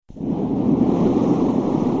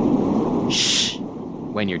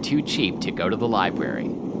when you're too cheap to go to the library.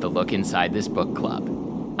 The look inside this book club.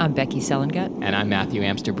 I'm Becky Sellengut. And I'm Matthew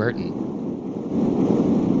Amster Burton.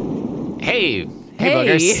 Hey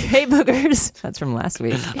boogers. Hey boogers. That's from last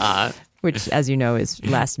week. Which, as you know, is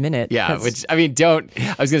last minute. Yeah, which, I mean,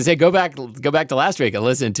 I was going to say, go back to last week and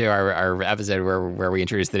listen to our episode where we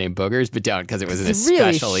introduced the name Boogers, but don't, because it was an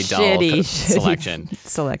especially really dull selection.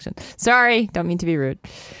 Sorry, don't mean to be rude.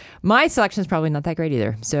 My selection is probably not that great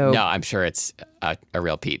either. So no, I'm sure it's a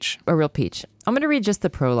real peach. A real peach. I'm going to read just the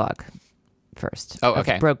prologue first. Oh,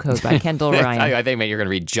 okay. Bro Code by Kendall Ryan. I think you're going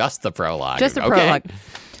to read just the prologue. Just the prologue.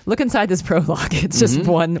 Look inside this prologue. It's just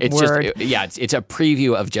one word. It's a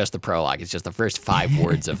preview of just the prologue. It's just the first 5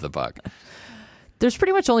 words of the book. There's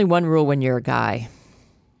pretty much only one rule when you're a guy.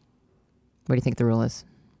 What do you think the rule is?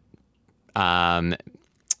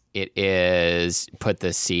 It is put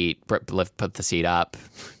the seat up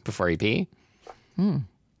before you pee.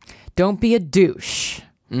 Don't be a douche.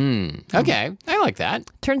 Okay, I like that.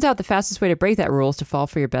 Turns out the fastest way to break that rule is to fall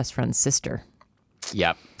for your best friend's sister.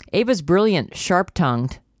 Yep. Ava's brilliant,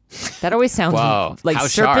 sharp-tongued. That always sounds like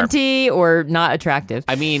serpenty or not attractive.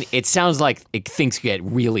 I mean, it sounds like things get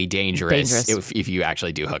really dangerous. If you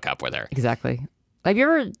actually do hook up with her. Exactly.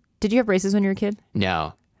 Did you have braces when you were a kid?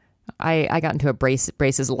 No. I got into a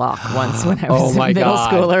braces lock once when I was a middle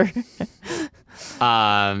schooler.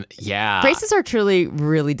 Yeah. Braces are truly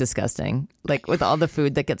really disgusting. Like with all the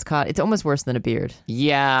food that gets caught, it's almost worse than a beard.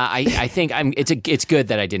 Yeah, I think it's good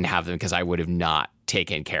that I didn't have them because I would have not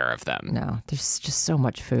taken care of them. No, there's just so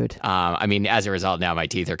much food. I mean, as a result, now my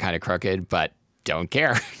teeth are kind of crooked, but don't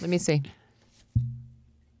care. Let me see.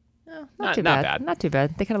 No, not too bad. Not too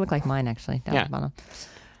bad. They kind of look like mine actually down at the bottom.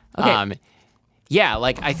 Okay. Yeah,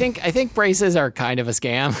 like I think braces are kind of a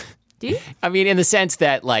scam. Do you? I mean, in the sense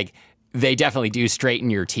that like they definitely do straighten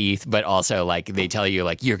your teeth, but also like they tell you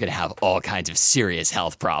like you're going to have all kinds of serious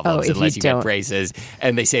health problems unless you get braces.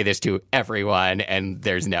 And they say this to everyone, and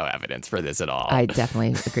there's no evidence for this at all. I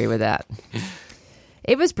definitely agree with that.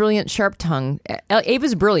 Ava's brilliant, sharp-tongued.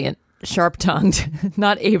 Ava's brilliant, sharp-tongued.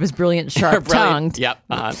 Not Ava's brilliant, sharp-tongued. Yep.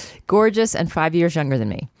 Gorgeous and 5 years younger than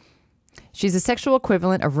me. She's the sexual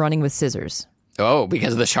equivalent of running with scissors. Oh,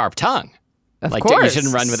 because of the sharp tongue. Of course. Like, you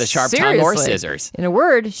shouldn't run with a sharp tongue or scissors. In a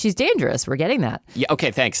word, she's dangerous. We're getting that. Yeah.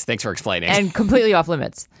 Okay, thanks. Thanks for explaining. And completely off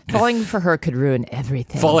limits. Falling for her could ruin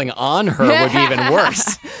everything. Falling on her would be even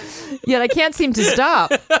worse. Yet I can't seem to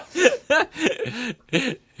stop.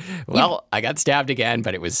 Well, I got stabbed again,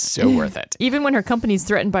 but it was so worth it. Even when her company's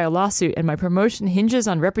threatened by a lawsuit and my promotion hinges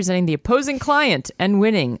on representing the opposing client and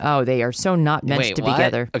winning. Oh, they are so not meant to be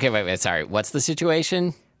together. Okay, wait, sorry. What's the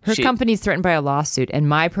situation? Her company's threatened by a lawsuit, and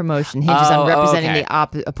my promotion hinges on representing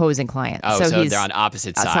the opposing client. Oh, so they're on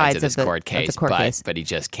opposite sides of this court case, but he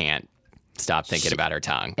just can't stop thinking about her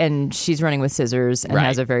tongue. And she's running with scissors and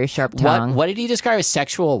has a very sharp tongue. What did he describe as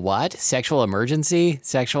sexual what? Sexual emergency?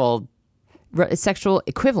 Sexual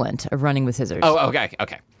equivalent of running with scissors. Oh, okay.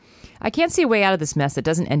 I can't see a way out of this mess that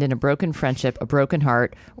doesn't end in a broken friendship, a broken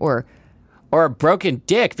heart, or a broken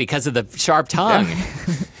dick because of the sharp tongue.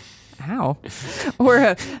 Ow.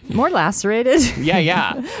 Or more lacerated.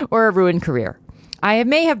 Yeah. Or a ruined career. I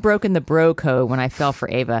may have broken the bro code when I fell for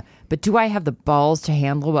Ava, but do I have the balls to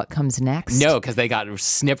handle what comes next? No, because they got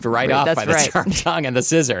snipped right off by the sharp tongue and the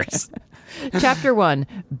scissors. Chapter 1,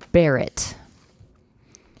 Barrett.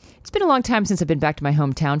 It's been a long time since I've been back to my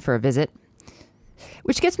hometown for a visit.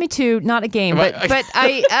 Which gets me to not a game, but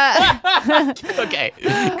I okay,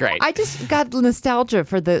 great. I just got nostalgia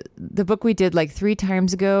for the book we did like 3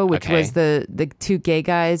 times ago, which was the 2 gay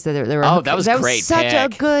guys that were. Oh, that was great. Such a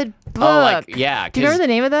good book. Oh, yeah. Do you remember the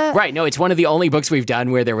name of that? Right. No, it's one of the only books we've done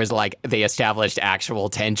where there was like they established actual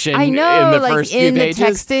tension. I know, in the first few pages. The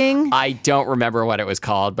texting. I don't remember what it was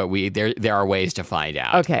called, but there are ways to find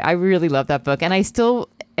out. Okay, I really love that book, and I still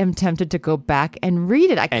am tempted to go back and read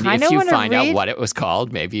it. And if you find out what it was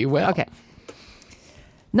called, maybe you will. Okay.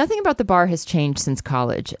 Nothing about the bar has changed since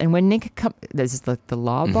college. And when Nick is this the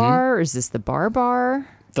law bar or is this the bar?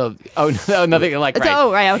 Nothing like right.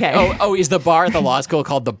 Oh, right, okay. Oh, is the bar at the law school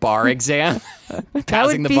called the bar exam?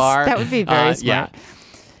 Passing the bar? That would be very smart. Yeah.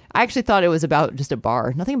 I actually thought it was about just a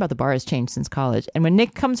bar. Nothing about the bar has changed since college. And when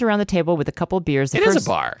Nick comes around the table with a couple of beers, it is a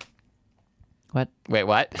bar. What? Wait,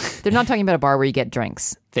 what? They're not talking about a bar where you get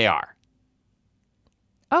drinks. They are.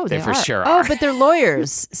 Oh, they for sure are. Oh, but they're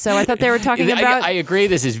lawyers. So I thought they were talking about... I agree.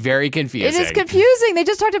 This is very confusing. It is confusing. They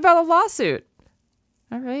just talked about a lawsuit.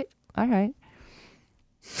 All right. Okay.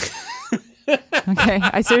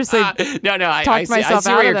 I seriously I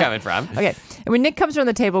see where you're coming from. Okay. And when Nick comes around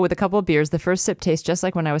the table with a couple of beers, the first sip tastes just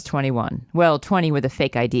like when I was 21. Well, 20 with a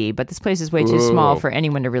fake ID, but this place is way too small for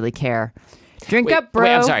anyone to really care. Drink up, bro.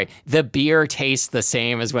 Wait, I'm sorry. The beer tastes the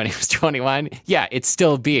same as when he was 21? Yeah, it's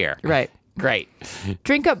still beer. Right. Great.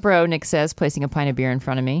 Drink up, bro, Nick says, placing a pint of beer in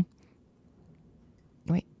front of me.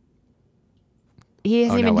 Wait. He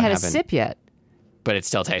hasn't even had a sip yet. But it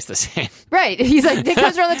still tastes the same. Right. He's like, Nick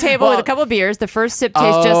comes around the table with a couple of beers. The first sip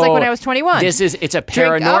tastes just like when I was 21. It's a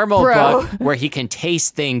paranormal book where he can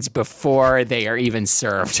taste things before they are even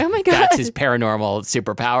served. Oh my God. That's his paranormal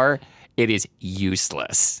superpower. It is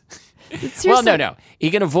useless. Well, no.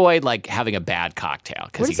 He can avoid like having a bad cocktail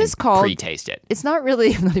because he can pre-taste it. It's not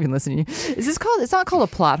really. I'm not even listening. Is this called? It's not called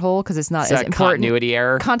a plot hole because it's not as important. Continuity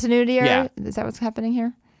error. Continuity error. Yeah. Is that what's happening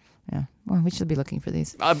here? Yeah. Well, we should be looking for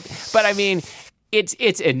these. But I mean, it's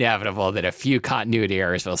inevitable that a few continuity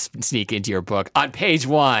errors will sneak into your book on page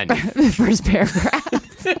 1. The first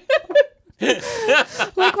paragraph.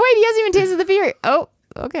 Like, wait, he hasn't even tasted the beer. Oh,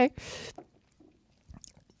 okay.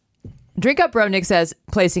 Drink up, bro, Nick says,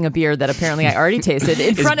 placing a beer that apparently I already tasted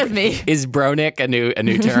in front of me. Is Bronick a new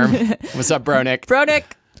term? What's up, Bronick? Bronick.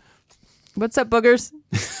 What's up, boogers?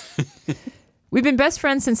 We've been best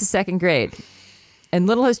friends since the 2nd grade, and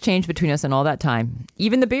little has changed between us in all that time.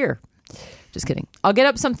 Even the beer. Just kidding. I'll get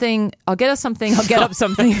us something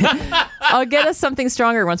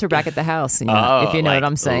stronger once we're back at the house. If you know what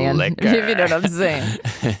I'm saying. Liquor. If you know what I'm saying.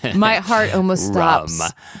 My heart almost stops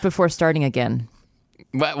before starting again.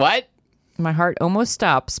 What? My heart almost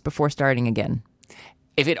stops before starting again.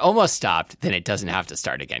 If it almost stopped, then it doesn't have to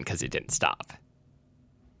start again because it didn't stop.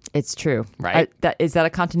 It's true. Right? Is that a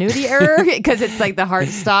continuity error? Because it's like the heart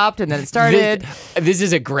stopped and then it started. This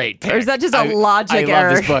is a great pick. Or is that just a logic error? I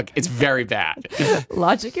love this book. It's very bad.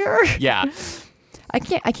 Logic error? Yeah. I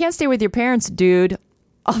can't stay with your parents, dude.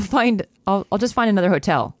 I'll just find another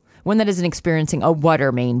hotel. One that isn't experiencing a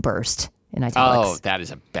water main burst. In italics. Oh, that is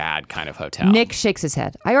a bad kind of hotel. Nick shakes his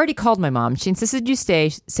head. I already called my mom. She insisted you stay.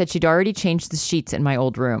 Said she'd already changed the sheets in my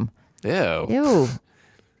old room. Ew.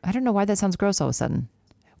 I don't know why that sounds gross all of a sudden.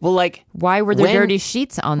 Well, like, why were there dirty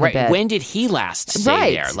sheets on the bed? When did he last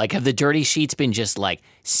stay there? Like, have the dirty sheets been just like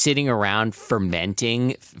sitting around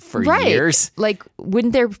fermenting for years? Like,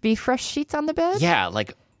 wouldn't there be fresh sheets on the bed? Yeah,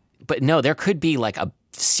 like, but no, there could be like a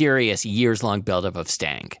serious years-long buildup of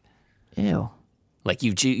stank. Ew. Like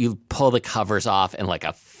you pull the covers off and like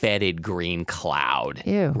a fetid green cloud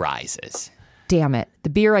rises. Damn it.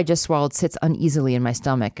 The beer I just swallowed sits uneasily in my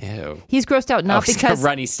stomach. Ew. He's grossed out not because... He's got a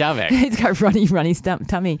runny stomach. He's got runny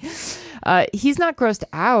tummy. He's not grossed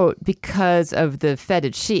out because of the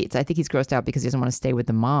fetid sheets. I think he's grossed out because he doesn't want to stay with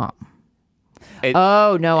the mom.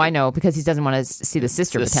 I know. Because he doesn't want to see the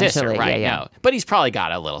sister potentially. Sister, right, yeah. No. But he's probably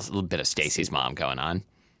got a little bit of Stacy's mom going on.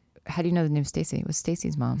 How do you know the name Stacy? It was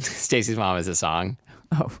Stacy's mom. Stacy's mom is a song.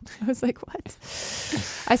 Oh, I was like, what?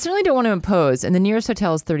 I certainly don't want to impose, and the nearest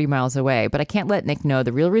hotel is 30 miles away, but I can't let Nick know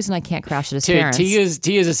the real reason I can't crash at his parents. To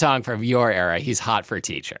use a song from your era, he's hot for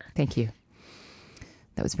teacher. Thank you.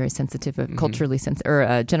 That was very sensitive, culturally sensitive, or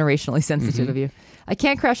generationally sensitive of you. I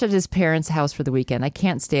can't crash at his parents' house for the weekend. I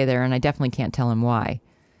can't stay there, and I definitely can't tell him why.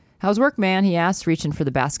 How's work, man? He asked, reaching for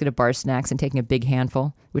the basket of bar snacks and taking a big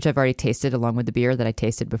handful, which I've already tasted along with the beer that I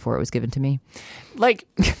tasted before it was given to me. Like,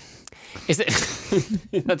 is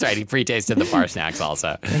it? That's right. He pre-tasted the bar snacks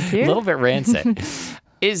also. Thank you. A little bit rancid.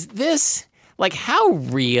 Is this, like, how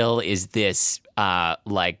real is this,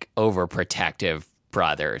 like, overprotective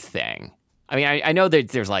brother thing? I mean, I know that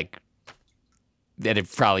there's, like, that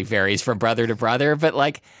it probably varies from brother to brother, but,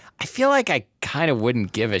 like, I feel like I kind of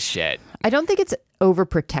wouldn't give a shit. I don't think it's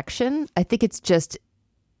overprotection. I think it's just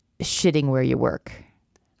shitting where you work.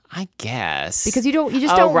 I guess because you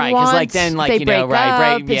just don't right want. Because like then like you know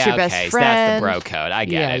right it's your best friend. So that's the bro code. I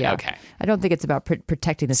get it. Yeah. Okay. I don't think it's about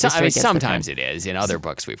protecting the sister. I mean, sometimes it is in other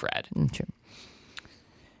books we've read. True.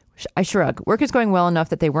 I shrug. Work is going well enough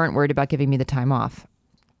that they weren't worried about giving me the time off.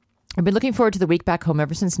 I've been looking forward to the week back home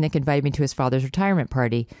ever since Nick invited me to his father's retirement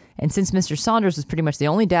party, and since Mr. Saunders was pretty much the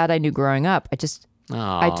only dad I knew growing up,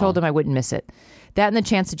 I told him I wouldn't miss it. That and the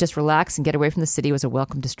chance to just relax and get away from the city was a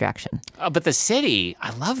welcome distraction. Oh, but the city,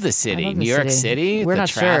 I love the city. New York City, We're the not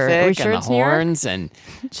traffic sure. Are we sure and it's the horns and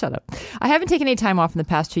shut up. I haven't taken any time off in the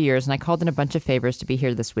past 2 years, and I called in a bunch of favors to be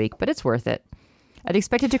here this week, but it's worth it. I'd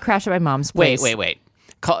expected to crash at my mom's place. Wait.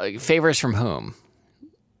 Favors from whom?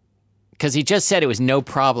 Because he just said it was no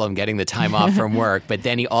problem getting the time off from work, but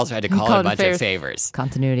then he also had to call a bunch of favors.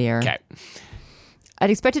 Continuity error. Okay. I'd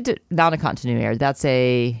expected to not a continuity error. That's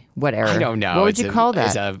a what error? I don't know. What would you call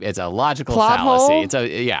that? It's a logical plot fallacy.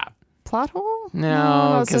 Hole? Plot hole?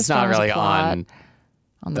 No, because it's not really on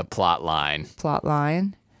the plot line. Plot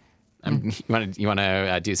line. You want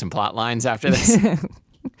to do some plot lines after this?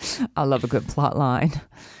 I love a good plot line.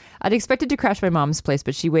 I'd expected to crash my mom's place,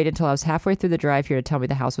 but she waited until I was halfway through the drive here to tell me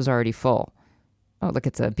the house was already full. Oh, look,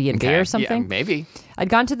 it's a B&B or something? Yeah, maybe. I'd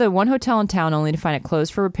gone to the one hotel in town only to find it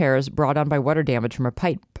closed for repairs brought on by water damage from a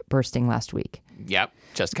pipe bursting last week. Yep,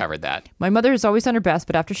 just covered that. My mother has always done her best,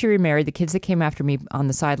 but after she remarried, the kids that came after me on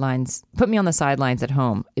the sidelines put me on the sidelines at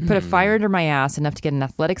home. It put a fire under my ass enough to get an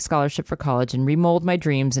athletic scholarship for college and remold my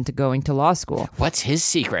dreams into going to law school. What's his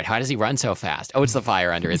secret? How does he run so fast? Oh, it's the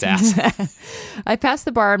fire under his ass. I passed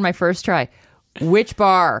the bar on my first try. Which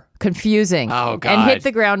bar? Confusing. Oh, God. And hit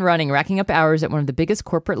the ground running, racking up hours at one of the biggest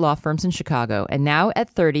corporate law firms in Chicago. And now at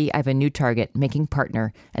 30, I have a new target, making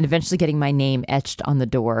partner, and eventually getting my name etched on the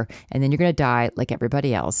door. And then you're going to die like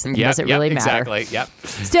everybody else. Does it really matter? Exactly. Yep.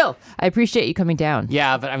 Still, I appreciate you coming down.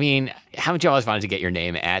 Yeah, but I mean, haven't you always wanted to get your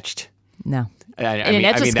name etched? No. In an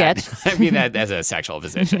Etch-a-Sketch. I mean that as a sexual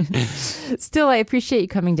position. Still, I appreciate you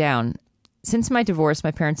coming down. Since my divorce, my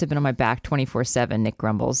parents have been on my back 24/7, Nick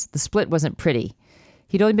grumbles. The split wasn't pretty.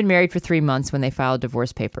 He'd only been married for 3 months when they filed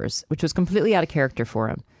divorce papers, which was completely out of character for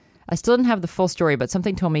him. I still didn't have the full story, but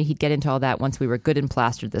something told me he'd get into all that once we were good and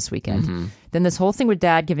plastered this weekend. Mm-hmm. Then this whole thing with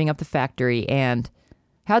Dad giving up the factory, and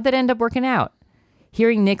how'd that end up working out?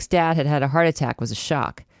 Hearing Nick's dad had had a heart attack was a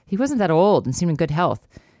shock. He wasn't that old and seemed in good health.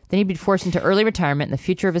 Then he'd been forced into early retirement, and the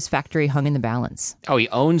future of his factory hung in the balance. Oh, he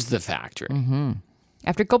owns the factory. Mm-hmm.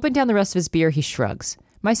 After gulping down the rest of his beer, he shrugs.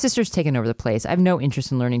 My sister's taken over the place. I have no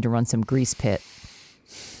interest in learning to run some grease pit.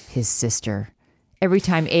 His sister. Every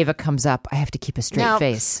time Ava comes up, I have to keep a straight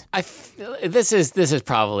face. This is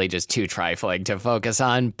probably just too trifling to focus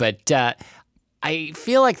on, but I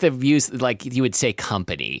feel like the views, like you would say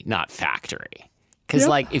company, not factory. Because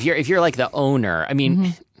like if you're like the owner, I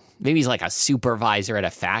mean, maybe he's like a supervisor at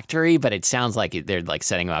a factory, but it sounds like they're like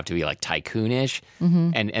setting him up to be like tycoonish,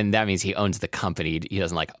 and that means he owns the company. He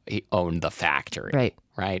doesn't he own the factory,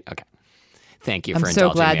 right? Okay. Thank you for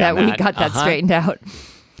indulging me on that. I'm so glad that we got that straightened out.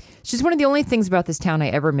 She's one of the only things about this town I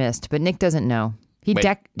ever missed, but Nick doesn't know.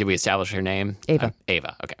 Did we establish her name? Ava.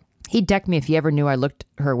 Ava, okay. He'd deck me if he ever knew I looked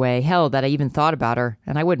her way. Hell, that I even thought about her,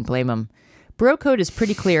 and I wouldn't blame him. Bro code is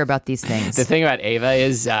pretty clear about these things. The thing about Ava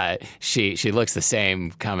is she looks the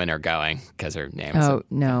same coming or going because her name is... Oh,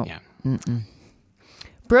 no. Yeah. Mm-mm.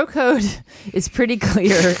 Bro code is pretty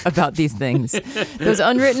clear about these things. Those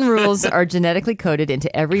unwritten rules are genetically coded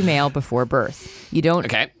into every male before birth. You don't...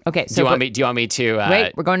 Okay. So do you want me to...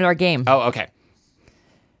 Wait, we're going to our game. Oh, okay.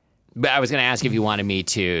 But I was going to ask if you wanted me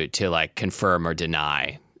to like confirm or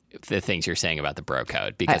deny the things you're saying about the bro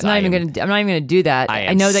code, because I'm not even going to do that.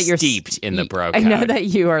 I know that you're steeped in the bro code. I know that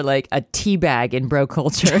you are like a teabag in bro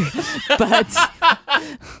culture, but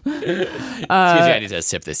excuse me, I need to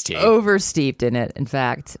sip this tea. Oversteeped in it, in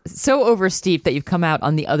fact, so oversteeped that you've come out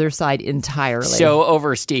on the other side entirely. So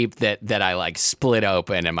oversteeped that I like split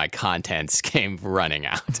open and my contents came running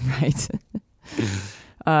out. Right.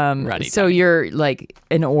 So you're like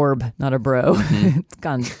an orb, not a bro. It's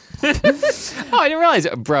gone. Oh, I didn't realize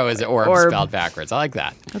bro is orb spelled backwards. I like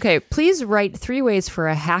that. Okay, please write 3 ways for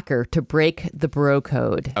a hacker to break the bro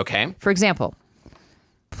code. Okay. For example,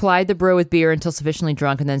 ply the bro with beer until sufficiently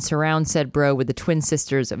drunk and then surround said bro with the twin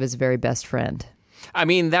sisters of his very best friend. I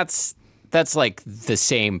mean, that's like the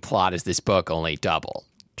same plot as this book, only double.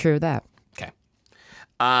 True that.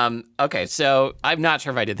 Okay, so I'm not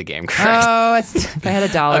sure if I did the game correct. Oh, if I had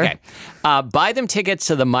 $1. Okay. Buy them tickets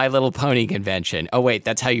to the My Little Pony convention. Oh, wait,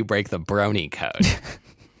 that's how you break the brony code.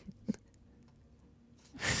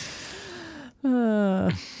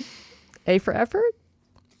 A for effort?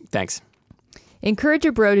 Thanks. Encourage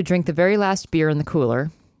your bro to drink the very last beer in the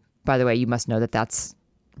cooler. By the way, you must know that that's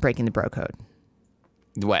breaking the bro code.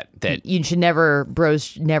 What? That you should never,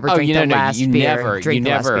 bros never drink the last beer. You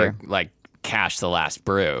never like cash the last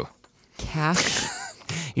brew. Cash?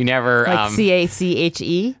 You never... Like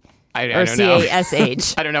C-A-C-H-E? I or don't know.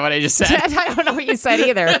 C-A-S-H? I don't know what I just said. I don't know what you said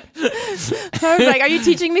either. I was like, are you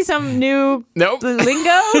teaching me some new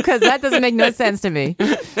lingo? Because that doesn't make no sense to me.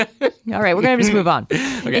 All right, we're going to just move on.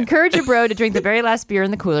 Okay. Encourage your bro to drink the very last beer in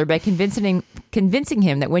the cooler by convincing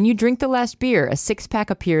him that when you drink the last beer, a 6-pack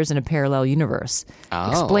appears in a parallel universe. Oh.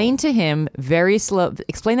 Explain that to him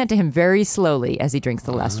very slowly as he drinks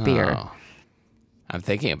the last beer. I'm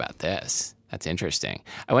thinking about this. That's interesting.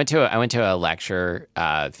 I went to a lecture,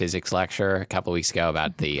 physics lecture, a couple of weeks ago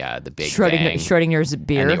about the Big Bang, Schrodinger's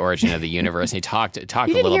beer, and the origin of the universe. And he talked a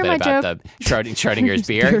little bit about the Schrodinger's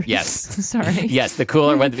beer. Yes, sorry. Yes, the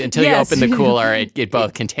cooler until you open the cooler, it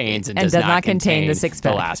both contains and does not contain the 6-pack.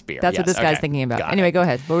 The last beer. That's what this guy's thinking about. Anyway, go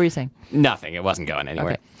ahead. What were you saying? Nothing. It wasn't going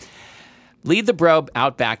anywhere. Okay. Lead the bro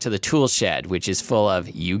out back to the tool shed, which is full of,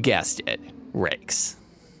 you guessed it, rakes.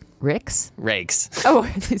 Ricks? Rakes. Oh,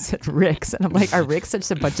 they said ricks. And I'm like, are ricks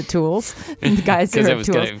just a bunch of tools? And the guys Because it was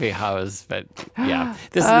going to be hoes, but yeah.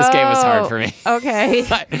 This game was hard for me. Okay.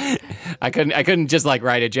 I couldn't just like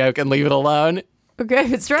write a joke and leave it alone. Okay,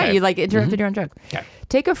 that's right. Okay. You like interrupted your own joke. Okay.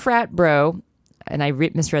 Take a frat bro, and I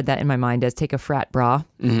misread that in my mind as take a frat bra,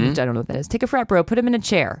 which I don't know what that is. Take a frat bro, put him in a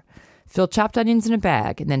chair, fill chopped onions in a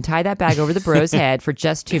bag, and then tie that bag over the bro's head for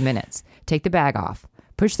just 2 minutes. Take the bag off.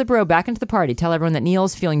 Push the bro back into the party. Tell everyone that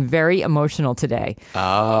Neil's feeling very emotional today.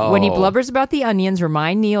 Oh. When he blubbers about the onions,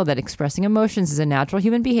 remind Neil that expressing emotions is a natural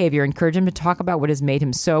human behavior. Encourage him to talk about what has made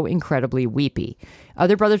him so incredibly weepy.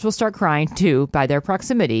 Other brothers will start crying, too, by their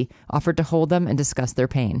proximity. Offer to hold them and discuss their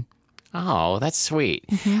pain. Oh, that's sweet.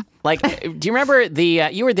 Mm-hmm. Like, do you remember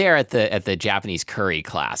you were there at the Japanese curry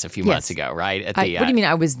class a few months ago, right? What do you mean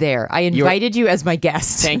I was there? I invited you as my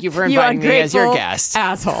guest. Thank you for inviting me as your guest.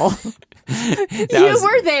 Asshole. You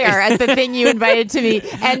were there at the thing you invited to me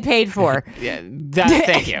and paid for. Yeah,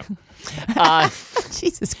 thank you.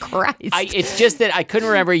 Jesus Christ. It's just that I couldn't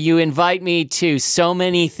remember. You invite me to so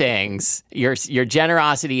many things. Your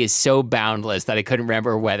generosity is so boundless that I couldn't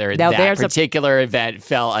remember whether that particular event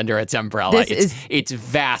fell under its umbrella. It's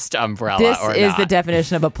vast umbrella or not. This is the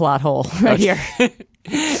definition of a plot hole right here.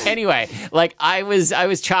 Anyway, like I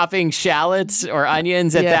was chopping shallots or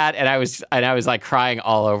onions at that, and I was like crying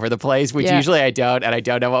all over the place, which usually I don't, and I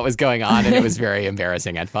don't know what was going on, and it was very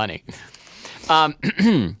embarrassing and funny.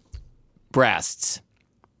 Breasts.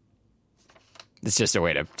 It's just a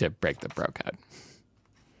way to break the bro code.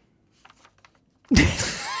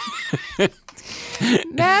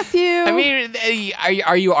 Matthew. I mean,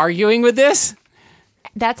 are you arguing with this?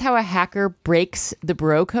 That's how a hacker breaks the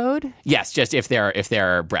bro code? Yes, just if there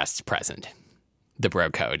are breasts present. The bro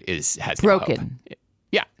code has broken. No hope.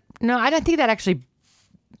 Yeah. No, I don't think that actually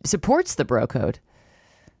supports the bro code.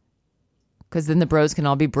 Because then the bros can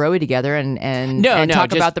all be broy together and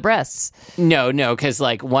talk about the breasts. No, because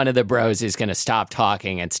like one of the bros is going to stop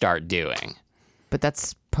talking and start doing. But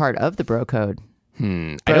that's part of the bro code.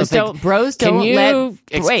 Bros don't Can you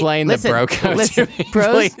explain the bro code to me,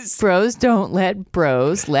 please? Bros don't let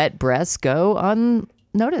bros let breasts go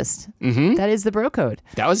unnoticed. Mm-hmm. That is the bro code.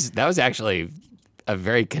 That was actually a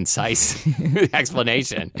very concise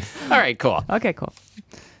explanation. All right, cool. Okay, cool.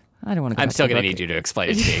 I don't want to. I'm still going to need you to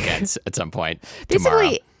explain it to me again at some point.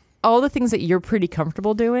 Basically, all the things that you're pretty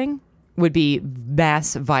comfortable doing would be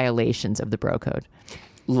mass violations of the bro code.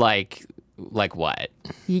 Like what?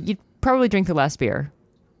 You'd probably drink the last beer.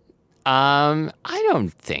 I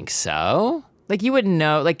don't think so. Like you wouldn't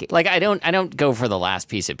know. Like I don't go for the last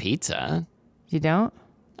piece of pizza. You don't?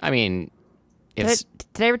 I mean, did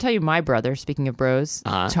I ever tell you my brother? Speaking of bros,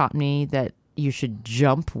 taught me that you should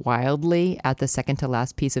jump wildly at the second to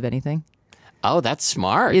last piece of anything. Oh, that's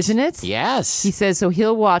smart. Isn't it? Yes. He says, so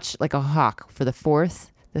he'll watch like a hawk for the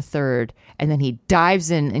fourth, the third, and then he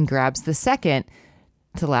dives in and grabs the second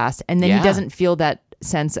to last. And then he doesn't feel that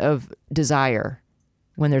sense of desire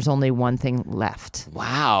when there's only one thing left.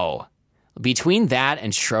 Wow. Between that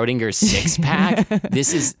and Schrodinger's six-pack,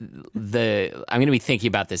 this is I'm going to be thinking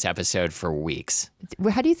about this episode for weeks.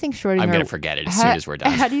 How do you think Schrodinger... I'm going to forget it as soon as we're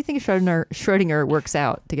done. How do you think Schrodinger works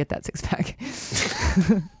out to get that six-pack?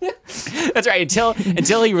 That's right.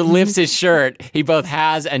 Until he lifts his shirt, he both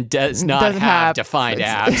has and does not have defined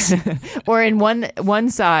abs. Or in one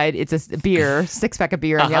side, it's a beer, six-pack of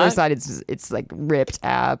beer. On the other side, it's like ripped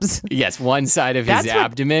abs. Yes, one side of his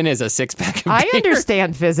abdomen is a six-pack of beer. I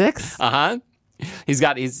understand physics. Uh-huh. He's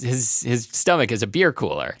got his stomach is a beer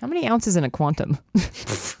cooler. How many ounces in a quantum?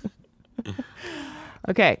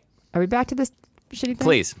 Okay, are we back to this shitty thing?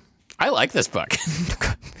 Please. I like this book.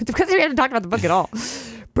 Because we haven't talked about the book at all.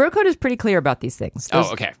 Bro code is pretty clear about these things.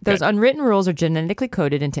 Okay. Those unwritten rules are genetically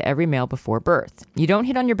coded into every male before birth. You don't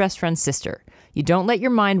hit on your best friend's sister. You don't let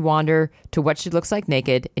your mind wander to what she looks like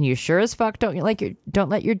naked, and you sure as fuck don't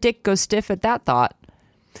let your dick go stiff at that thought.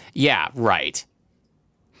 Yeah, right.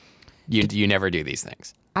 You never do these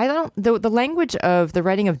things. I don't. The language of the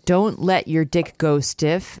writing of "don't let your dick go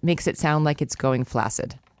stiff" makes it sound like it's going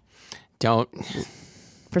flaccid. Don't.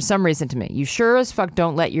 For some reason to me, you sure as fuck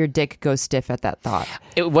don't let your dick go stiff at that thought.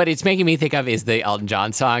 What it's making me think of is the Elton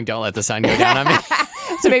John song "Don't Let the Sun Go Down on Me."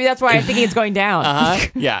 So maybe that's why I'm thinking it's going down.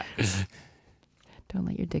 Yeah. Don't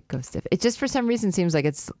let your dick go stiff. It just for some reason seems like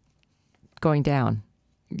it's going down.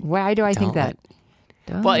 Why do I think that?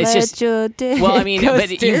 Well, it's just. Well, I mean,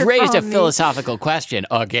 but you've raised a philosophical question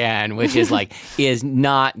again, which is like, is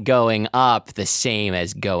not going up the same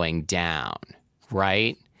as going down,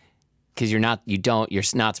 right? Because you're not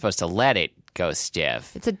supposed to let it go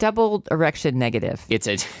stiff. It's a double erection negative. It's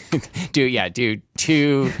a do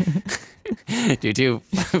two Do two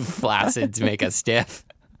flacids make us stiff?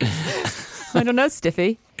 I don't know,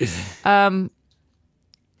 Stiffy.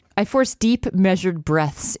 I force deep, measured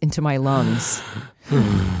breaths into my lungs.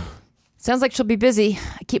 Sounds like she'll be busy.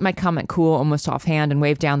 I keep my comment cool, almost offhand, and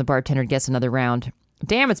wave down the bartender to get another round.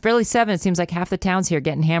 Damn, it's barely 7. It seems like half the town's here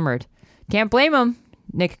getting hammered. Can't blame him.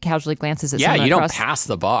 Nick casually glances at someone you across. don't pass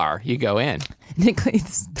the bar. You go in. Nick,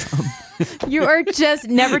 it's dumb. You are just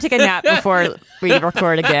never take a nap before we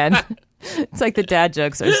record again. It's like the dad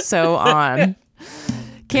jokes are so on.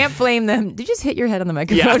 Can't blame them. Did you just hit your head on the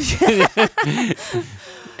microphone? Yeah.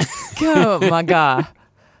 Oh my God.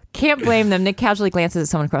 Can't blame them. Nick casually glances at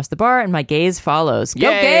someone across the bar, and my gaze follows. Go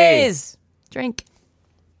Yay. gaze! Drink.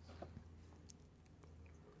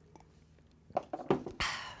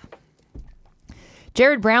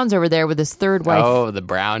 Jared Brown's over there with his third wife. Oh, the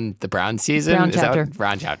Brown season? Brown chapter.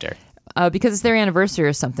 Brown chapter. Because it's their anniversary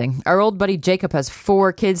or something. Our old buddy Jacob has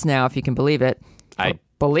 4 kids now, if you can believe it. I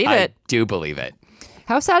do believe it.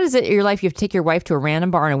 How sad is it in your life you have to take your wife to a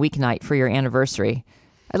random bar on a weeknight for your anniversary?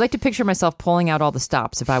 I'd like to picture myself pulling out all the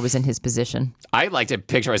stops if I was in his position. I'd like to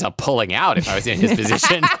picture myself pulling out if I was in his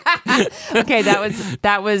position. Okay,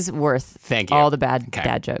 that was worth Thank you. all the bad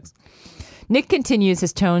dad jokes. Nick continues,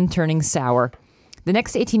 his tone turning sour. The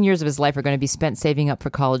next 18 years of his life are going to be spent saving up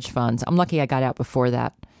for college funds. I'm lucky I got out before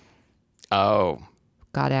that. Oh.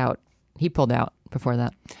 Got out. He pulled out before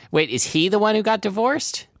that. Wait, is he the one who got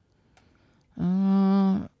divorced?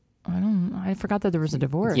 I forgot that there was a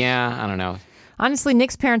divorce. Yeah, I don't know. Honestly,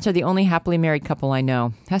 Nick's parents are the only happily married couple I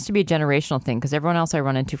know. It has to be a generational thing because everyone else I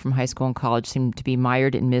run into from high school and college seem to be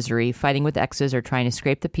mired in misery, fighting with exes or trying to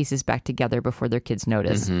scrape the pieces back together before their kids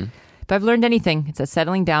notice. Mm-hmm. If I've learned anything, it's that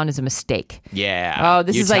settling down is a mistake. Yeah. Oh,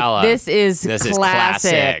 this is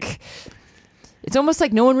classic. It's almost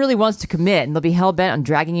like no one really wants to commit, and they'll be hell-bent on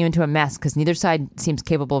dragging you into a mess because neither side seems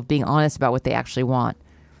capable of being honest about what they actually want.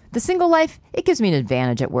 The single life, it gives me an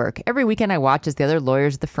advantage at work. Every weekend I watch as the other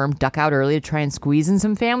lawyers at the firm duck out early to try and squeeze in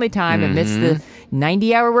some family time amidst the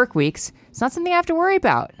 90-hour work weeks. It's not something I have to worry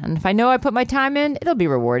about. And if I know I put my time in, it'll be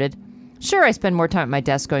rewarded. Sure, I spend more time at my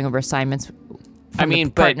desk going over assignments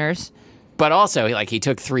from partners. But also, he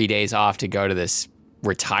took 3 days off to go to this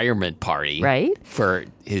retirement party. Right. For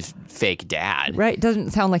his fake dad. Right.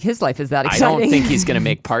 Doesn't sound like his life is that exciting. I don't think he's going to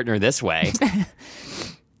make partner this way.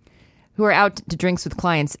 Who are out to drinks with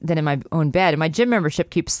clients than in my own bed. And my gym membership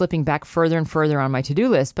keeps slipping back further and further on my to-do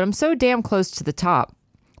list, but I'm so damn close to the top.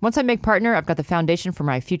 Once I make partner, I've got the foundation for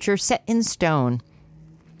my future set in stone.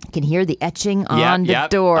 I can hear the etching on the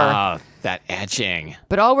door. Oh, that etching.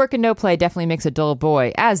 But all work and no play definitely makes a dull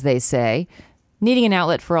boy, as they say. Needing an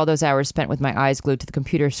outlet for all those hours spent with my eyes glued to the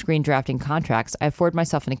computer screen drafting contracts, I afford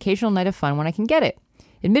myself an occasional night of fun when I can get it.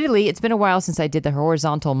 Admittedly, it's been a while since I did the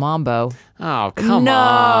horizontal mambo. Oh, come on.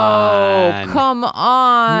 No, come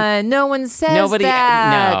on. No one says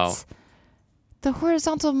that. No. The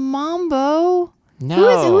horizontal mambo? No.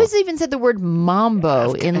 Who has even said the word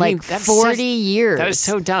mambo in 40 years? That is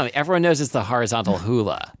so dumb. Everyone knows it's the horizontal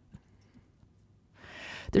hula.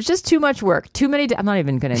 There's just too much work. Too many. I'm not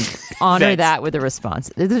even going to honor that with a response.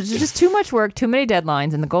 There's just too much work, too many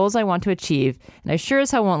deadlines, and the goals I want to achieve. And I sure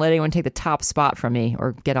as hell won't let anyone take the top spot from me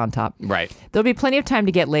or get on top. Right. There'll be plenty of time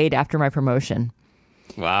to get laid after my promotion.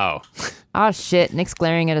 Wow. Ah, shit. Nick's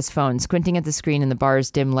glaring at his phone, squinting at the screen in the bar's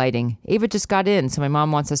dim lighting. Ava just got in, so my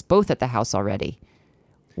mom wants us both at the house already.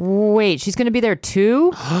 Wait, she's going to be there too?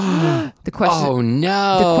 The question. Oh,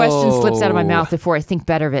 no. The question slips out of my mouth before I think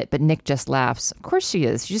better of it, but Nick just laughs. Of course she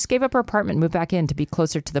is. She just gave up her apartment and moved back in to be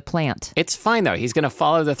closer to the plant. It's fine, though. He's going to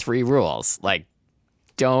follow the 3 rules.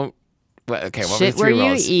 Don't... Well, okay, what shit were the 3 where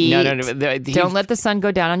rules? You eat. No. Don't let the sun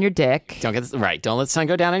go down on your dick. Don't let the sun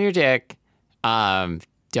go down on your dick. Don't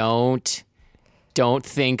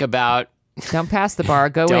think about... Don't pass the bar.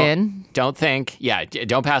 Go in. Don't think. Yeah,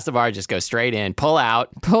 don't pass the bar. Just go straight in. Pull out.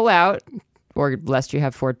 Or lest you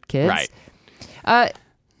have 4 kids. Right.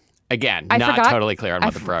 Again, I not forgot, totally clear on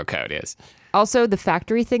what the bro code is. Also, the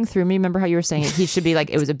factory thing threw me. Remember how you were saying he should be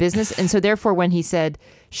it was a business? And so therefore, when he said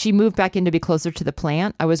she moved back in to be closer to the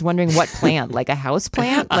plant, I was wondering what plant? Like a house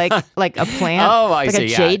plant? Like a plant? Oh, I see. A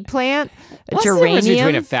jade plant? What's geranium? the difference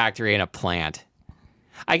between a factory and a plant?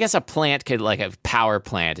 I guess a plant could, a power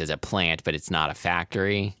plant is a plant, but it's not a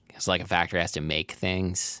factory. It's a factory has to make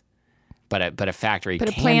things. But a factory can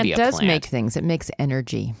be a plant. But a plant does make things. It makes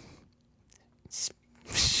energy.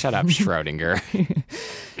 Shut up, Schrodinger.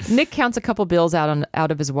 Nick counts a couple bills out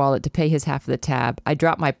of his wallet to pay his half of the tab. I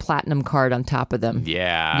drop my platinum card on top of them.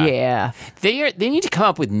 Yeah. They need to come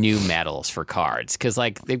up with new metals for cards because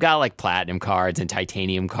they've got platinum cards and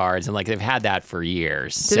titanium cards and they've had that for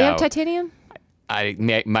years. Do they have titanium? I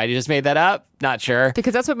might have just made that up. Not sure.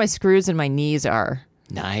 Because that's what my screws in my knees are.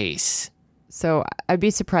 Nice. So I'd be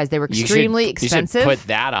extremely expensive. You should put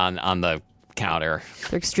that on the counter.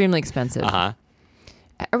 They're extremely expensive. Uh-huh.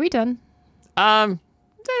 Are we done?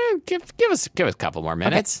 Give us a couple more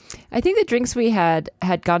minutes. Okay. I think the drinks we had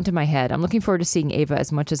gone to my head. I'm looking forward to seeing Ava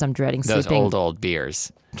as much as I'm dreading those sleeping. old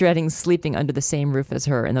beers. Dreading sleeping under the same roof as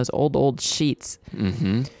her in those old sheets.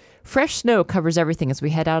 Mm-hmm. Fresh snow covers everything as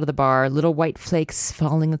we head out of the bar, little white flakes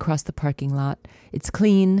falling across the parking lot. It's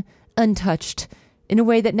clean, untouched, in a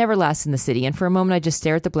way that never lasts in the city. And for a moment, I just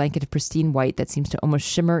stare at the blanket of pristine white that seems to almost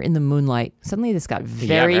shimmer in the moonlight. Suddenly, this got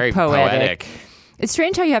very poetic. It's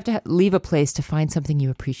strange how you have to leave a place to find something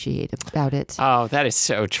you appreciate about it. Oh, that is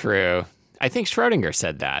so true. I think Schrodinger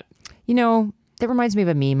said that. You know, that reminds me of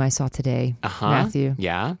a meme I saw today, Matthew.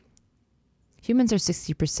 Yeah? Humans are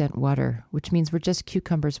 60% water, which means we're just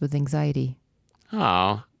cucumbers with anxiety.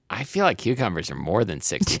 Oh, I feel like cucumbers are more than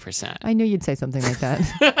 60%. I knew you'd say something like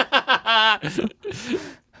that.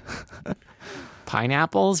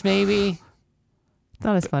 Pineapples, maybe? It's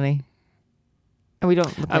not as funny. And we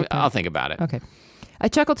don't look like I'll think about it. Okay. I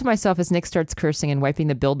chuckle to myself as Nick starts cursing and wiping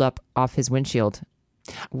the buildup off his windshield.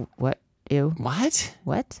 What? Ew. What?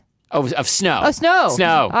 What? Oh, of snow. Oh, snow.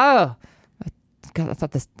 Snow. Oh. God, I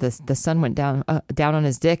thought the sun went down on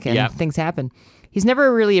his dick and things happen. He's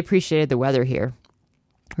never really appreciated the weather here.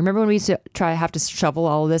 Remember when we used to have to shovel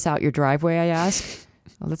all of this out your driveway, I asked?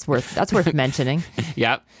 Well, that's worth mentioning.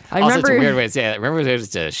 Yep. I also, remember, it's a weird way to say that. Remember when we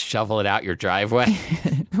used to shovel it out your driveway?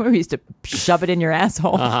 We used to shove it in your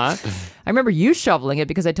asshole. Uh-huh. I remember you shoveling it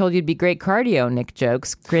because I told you it'd be great cardio, Nick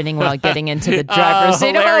jokes, grinning while getting into the driver's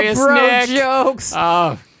seat. Hilarious, bro Nick. jokes.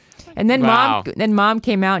 Oh. And then wow. mom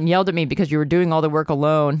came out and yelled at me because you were doing all the work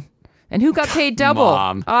alone. And who got paid double?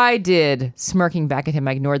 Mom. I did. Smirking back at him,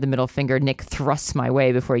 I ignored the middle finger. Nick thrusts my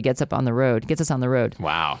way before he gets us on the road.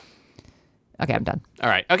 Wow. Okay, I'm done. All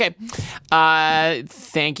right. Okay.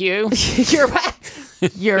 Thank you.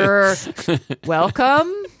 You're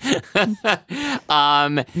welcome.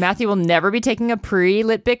 Matthew will never be taking a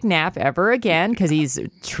pre-Litbic nap ever again because he's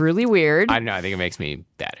truly weird. I don't know. I think it makes me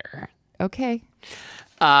better. Okay.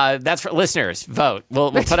 That's for listeners. Vote.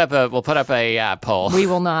 We'll put up a poll. We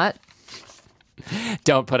will not.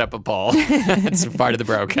 Don't put up a poll. It's part of the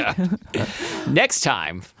bro code. Next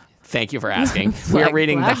time. Thank you for asking. We are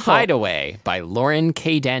reading The Hideaway by Lauren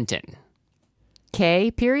K. Denton.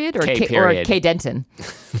 K period or K period. Or K Denton?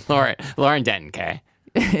 Lauren Denton, K.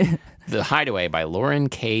 The Hideaway by Lauren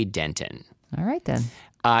K. Denton. All right, then.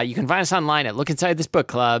 You can find us online at Look Inside This Book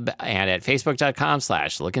Club and at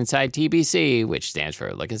facebook.com/LookInsideTBC, which stands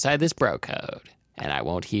for Look Inside This Bro Code. And I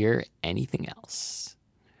won't hear anything else.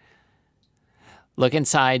 Look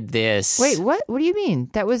inside this. Wait, what? What do you mean?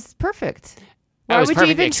 That was perfect. Why would you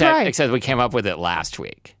even try? Except we came up with it last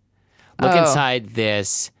week. Look inside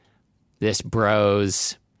this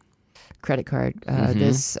bro's credit card.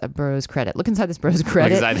 This bro's credit. Look inside this bro's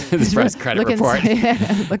credit. Look inside this bro's credit report.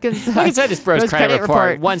 Look inside this bro's credit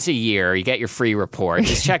report. Once a year, you get your free report.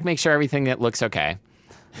 Just check, make sure everything that looks okay.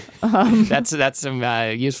 That's some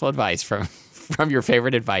useful advice from your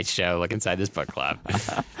favorite advice show. Look inside this book club.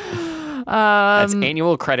 That's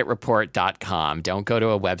annualcreditreport.com. Don't go to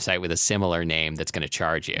a website with a similar name that's going to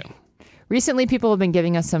charge you. Recently, people have been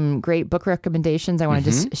giving us some great book recommendations. I want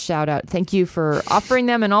to just shout out, thank you for offering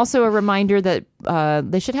them. And also a reminder that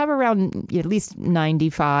they should have around at least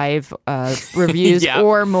 95 reviews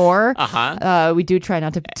or more. We do try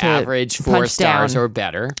not to average 4 stars or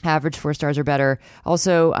better. Average 4 stars or better.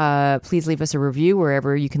 Also, please leave us a review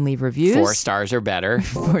wherever you can leave reviews. 4 stars or better.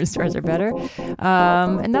 4 stars or better.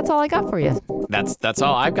 And that's all I got for you. That's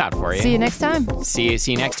all I've got for you. See you next time. See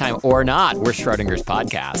you next time or not. We're Schrodinger's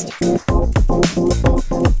podcast.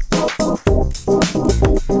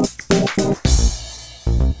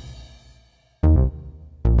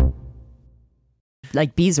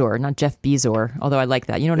 Like Bezor, not Jeff Bezor. Although I like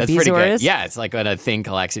that. You know what that's a Bezor is? Yeah, it's like when a thing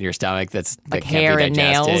collects in your stomach that like hair and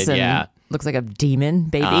nails and looks like a demon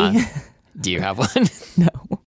baby. Do you have one? No.